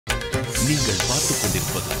நீங்கள் பார்த்துக்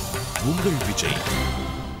கொண்டிருப்பது உங்கள் விஜய்.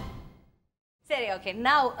 சரி, okay.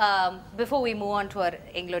 Now, before we move on to our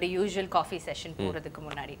எங்களோட usual coffee session போறதுக்கு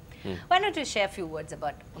முன்னாடி, why don't you share a few words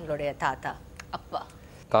about உங்களுடைய தாத்தா, அப்பா?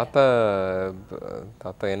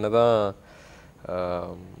 தாத்தா என்னதான்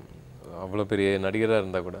அவ்வளோ பெரிய நடிகராக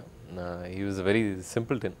இருந்தால் கூட he was a very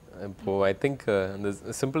simpleton. இப்போது ஐ திங்க் அந்த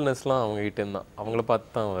சிம்பிள்னஸ்லாம் அவங்ககிட்ட தான் அவங்கள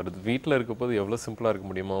பார்த்து தான் வருது. வீட்டில் இருக்கும்போது எவ்வளோ சிம்பிளாக இருக்க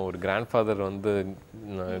முடியுமோ, ஒரு கிராண்ட் ஃபாதர் வந்து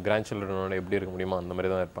கிராண்ட் சில்ட்ரனோட எப்படி இருக்க முடியுமோ அந்த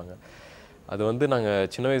மாதிரி தான் இருப்பாங்க. அது வந்து நாங்கள்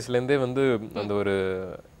சின்ன வயசுலேருந்தே வந்து அந்த ஒரு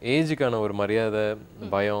ஏஜுக்கான ஒரு மரியாதை,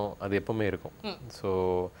 பயம் அது எப்போவுமே இருக்கும். ஸோ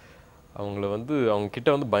அவங்கள வந்து அவங்க கிட்ட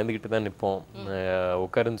வந்து பயந்துக்கிட்டு தான் நிற்போம்.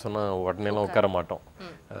 உட்காருன்னு சொன்னால் உடனேலாம் உட்கார மாட்டோம்,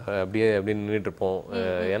 அப்படியே நின்றுட்டுருப்போம்.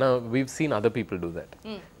 ஏன்னா we've seen other people do that.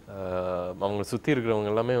 அவங்க சுற்றி இருக்கிறவங்க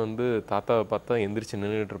எல்லாமே வந்து தாத்தாவை பார்த்தா எந்திரிச்சு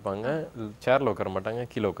நின்றுட்டு இருப்பாங்க, சேரில் உட்கார மாட்டாங்க,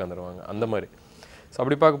 கீழே உட்காந்துருவாங்க அந்த மாதிரி. ஸோ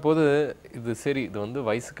அப்படி பார்க்கும்போது இது சரி, இது வந்து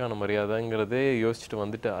வயசுக்கான மரியாதைங்கிறதே யோசிச்சுட்டு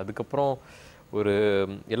வந்துட்டு அதுக்கப்புறம் ஒரு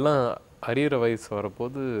எல்லாம் அறியிற வயசு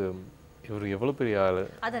வரப்போது இவர் எவ்வளவு பெரிய ஆளு.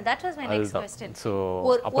 that was my next question. So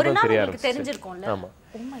ஒரு நாள் உங்களுக்கு தெரிஞ்சிருக்கும்ல. ஆமா.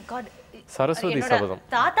 Oh my god. சரஸ்வதி சபதம்.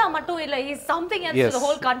 தாத்தா மட்டும் இல்ல, he is something else to the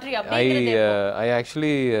whole country அப்படிங்கிறது. I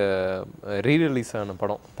actually re-release ஆன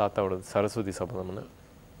படம் தாத்தாவோட சரஸ்வதி சபதம்னு.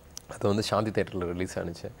 அது வந்து சாந்தி தியேட்டரில் ரிலீஸ்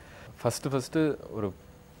ஆனிச்சு. ஃபஸ்ட்டு ஒரு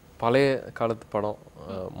பழைய காலத்து படம்.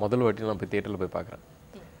 முதல் வாட்டி நான் போய் தியேட்டரில் போய் பார்க்குறேன்.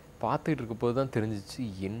 பார்த்துட்டு இருக்கும்போது தான் தெரிஞ்சிச்சு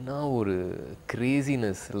என்ன ஒரு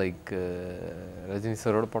கிரேசினஸ். லைக் ரஜினி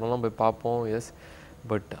சாரோட படம்லாம் போய் பார்ப்போம், எஸ்,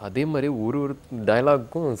 பட் அதே மாதிரி ஒரு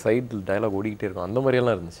டைலாக்கும் சைடில் டைலாக் ஓடிக்கிட்டே இருக்கும், அந்த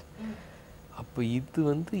மாதிரியெல்லாம் இருந்துச்சு. அப்போ இது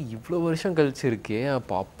வந்து இவ்வளோ வருஷம் கழிச்சு இருக்கே,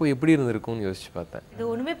 அப்போ எப்படி இருந்திருக்கும்னு யோசிச்சு பார்த்தேன். இது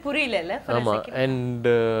ஒன்றுமே புரியல. ஆமாம். அண்ட்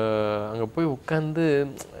அங்கே போய் உட்காந்து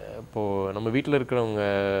இப்போது நம்ம வீட்டில் இருக்கிறவங்க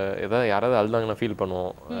யாராவது அழுதாங்கன்னா ஃபீல்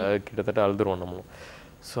பண்ணுவோம், கிட்டத்தட்ட அழுதுருவோம் நம்மளும்.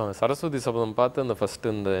 ஸோ சரஸ்வதி சபதம் பார்த்து அந்த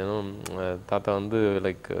ஃபஸ்ட்டு இந்த தாத்தா வந்து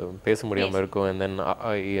லைக் பேச முடியாமல் இருக்கும். அண்ட்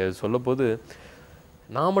தென் சொல்ல போது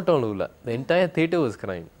நான் மட்டும் அழுவல, the entire theater was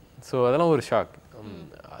crying. So அதெல்லாம் ஒரு ஷாக்,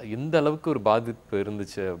 எந்த அளவுக்கு ஒரு பாதிப்பு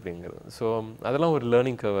இருந்துச்சு அப்படிங்கிறது. ஸோ அதெல்லாம் ஒரு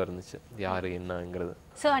லேர்னிங் கர்வாக இருந்துச்சு, யார் என்னங்கிறது.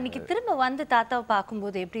 ஸோ அன்னைக்கு திரும்ப வந்து தாத்தாவை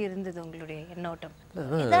பார்க்கும்போது எப்படி இருந்தது உங்களுடைய எண்ணோட்டம்?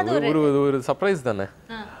 ஒரு சர்ப்ரைஸ் தானே.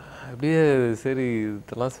 அப்படியே சரி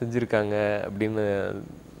இதெல்லாம் செஞ்சுருக்காங்க அப்படின்னு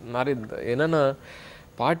நிறைய. என்னென்னா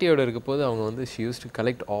பாட்டியோட இருக்க போது அவங்க வந்து she used to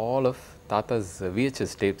collect all of thathas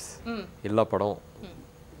VHS tapes. எல்லா படம்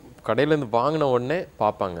கடையிலேருந்து வாங்கின உடனே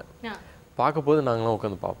பார்ப்பாங்க. பார்க்க போது நாங்களாம்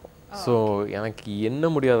உட்காந்து பார்ப்போம். ஸோ எனக்கு என்ன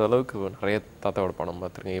முடியாத அளவுக்கு நிறைய தாத்தாவோட படம்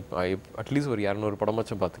பார்த்துருக்கேன். அட்லீஸ்ட் ஒரு 200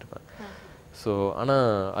 படமாச்சும் பார்த்துருப்பேன். ஸோ ஆனால்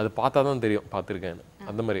அது பார்த்தா தான் தெரியும் பார்த்துருக்கேன்.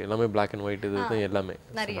 அந்த மாதிரி எல்லாமே பிளாக் அண்ட் ஒயிட், இது தான் எல்லாமே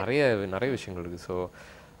நிறைய விஷயங்கள் இருக்குது. ஸோ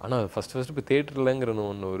ஆனால் ஃபஸ்ட்டு இப்போ தேட்டர்லங்கிற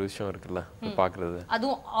ஒரு விஷயம் இருக்குல்ல பார்க்குறது,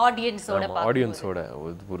 அதுவும் ஆடியன்ஸோட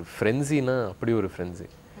ஒரு ஃப்ரெண்ட்ஸினா அப்படி ஒரு ஃப்ரெண்ட்ஸி,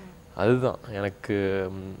 அதுதான் எனக்கு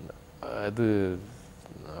அது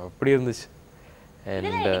அப்படி இருந்துச்சு.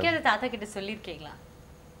 அண்ட் தாத்தா கிட்ட சொல்லியிருக்கீங்களா?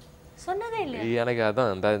 சொன்னதே இல்லை எனக்கு.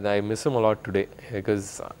 அதான் I miss him a lot today because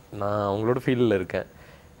நான் அவங்களோட ஃபீல்டில் இருக்கேன்.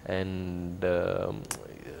 அண்ட்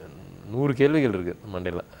 100 கேள்விகள் இருக்குது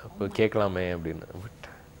மண்டையில், அப்போ கேட்கலாமே அப்படின்னு. பட்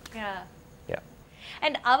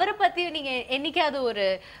அண்ட் அவரை பற்றி நீங்கள் என்னைக்காவது ஒரு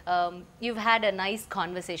you've had a nice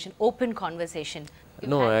conversation, open conversation?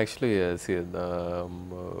 No, actually, see,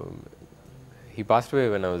 he passed away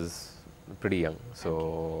when I was pretty young. So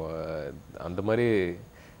அந்த மாதிரி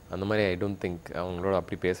I don't think அவங்களோட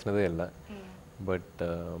அப்படி பேசினதே இல்லை. But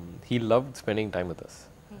he loved spending time with us.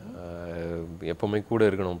 எப்போவுமே கூட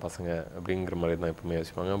இருக்கணும் பசங்க அப்படிங்கிற மாதிரி தான் எப்போவுமே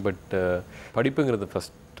யோசிப்பாங்க. பட் படிப்புங்கிறது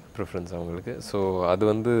ஃபஸ்ட் ப்ரிஃபரன்ஸ் அவங்களுக்கு. ஸோ அது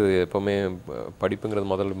வந்து எப்போவுமே படிப்புங்கிறது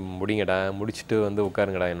முதல்ல முடிங்கடா, முடிச்சுட்டு வந்து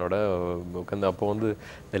உட்காருங்கடா என்னோட உட்காந்து. அப்போ வந்து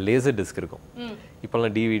இந்த லேசர் டிஸ்க் இருக்கும்,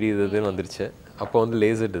 இப்போல்லாம் டிவிடி இதுன்னு வந்துருச்சு. அப்போ வந்து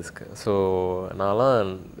லேசர் டிஸ்க். ஸோ நான்லாம்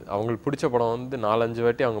அவங்களுக்கு பிடிச்ச படம் வந்து 4-5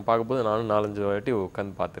 வாட்டி அவங்க பார்க்கும்போது நானும் 4-5 வாட்டி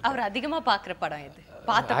உட்காந்து பார்த்துருக்கேன். அவர் அதிகமாக பார்க்குற படம் எது?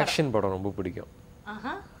 ஆக்ஷன் படம் ரொம்ப பிடிக்கும்.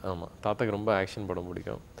 ஆமாம், தாத்தாக்கு ரொம்ப ஆக்ஷன் படம்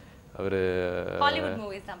பிடிக்கும். அவர்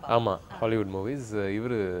ஆமாம் ஹாலிவுட் மூவிஸ்.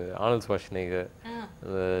 இவர் ஆனல்ட் ஸ்வாஷ்நேகர்,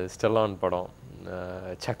 ஸ்டெல்லான் படம்,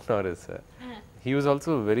 chuck Naris. He was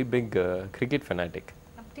also very big cricket fanatic.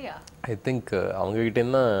 I think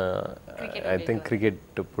அவங்ககிட்டேன்னா I think cricket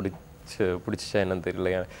பிடிச்சா என்னன்னு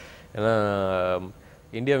தெரியல. ஏன்னா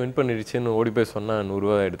இந்தியா வின் பண்ணிடுச்சுன்னு ஓடி போய் சொன்னால் 100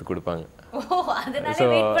 ரூபா எடுத்து கொடுப்பாங்க. ஸோ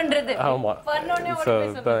ஆமாம். So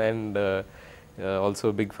and also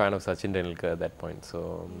a big fan of Sachin Tendulkar at that point. So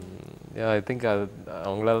yeah, I think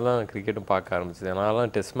அவங்களால தான் கிரிக்கெட்டும் பார்க்க ஆரம்பிச்சது.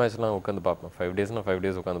 நான்லாம் டெஸ்ட் மேட்ச்லாம் உட்காந்து பார்ப்பேன். 5 daysனா 5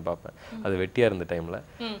 days உட்காந்து பார்ப்பேன். அது வெட்டியாக இருந்த டைமில்.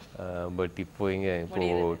 பட் இப்போ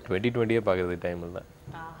 2020 பார்க்குறது டைம் இல்லை.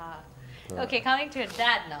 Okay, coming to your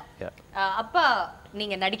dad now. அப்பா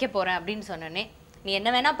நீங்கள் நடிக்க போகிறேன் அப்படின்னு சொன்னோன்னே நீ என்ன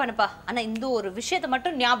வேணா பண்ணுப்பா ஆனா இந்த ஒரு விஷயத்தை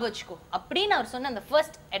மட்டும் ஞாபகம் வச்சுக்கோ அப்படின்னு அவர் சொன்ன அந்த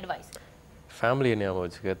ஃபர்ஸ்ட் அட்வைஸ்? ஃபேமிலியை ஞாபகம்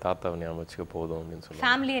வச்சுக்க, தாத்தாவை ஞாபகம் வச்சுக்க போதும் அப்படின்னு சொல்லுவாங்க.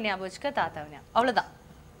 ஃபேமிலியை ஞாபகம் வச்சுக்க, தாத்தாவை ஞாபகம், அவ்வளோதான்.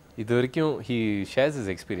 இது வரைக்கும் ஹீ ஷேர்ஸ் இஸ்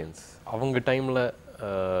எக்ஸ்பீரியன்ஸ். அவங்க டைமில்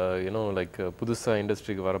யூனோ லைக் புதுசாக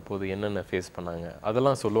இண்டஸ்ட்ரிக்கு வரப்போது என்னென்ன ஃபேஸ் பண்ணாங்க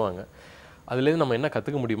அதெல்லாம் சொல்லுவாங்க. அதுலேருந்து நம்ம என்ன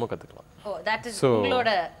கற்றுக்க முடியுமோ கற்றுக்கலாம். ஓ தட் இஸ் உங்களோட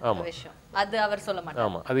விஷயம். அது அவர் சொல்ல மாட்டார்.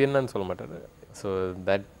 ஆமாம், அது என்னன்னு சொல்ல மாட்டார். So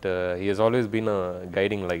that he has always been a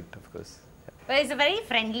guiding light off course. It's very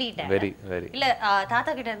friendly type. Very இல்லை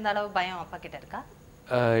தாத்தா கிட்ட இருந்த அளவு பயம் அப்பா கிட்ட இருக்கா?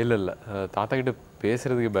 இல்லை தாத்தா கிட்ட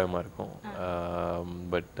பேசுகிறதுக்கு பயமாக இருக்கும்.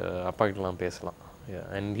 பட் அப்பா கிட்டலாம் பேசலாம்.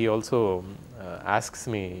 And he also asks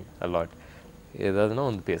me a lot. ஏதாவதுனா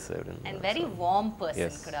வந்து பேசு அப்படின்னு. அண்ட் வெரி வார்ம்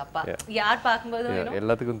பர்சன் கூட அப்பா. யார் பார்க்கும்போது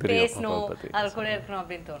எல்லாத்துக்கும் தெரியும் பேசணும், அது கூட இருக்கணும்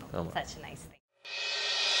அப்படின்னு தோணும். Such nice thing.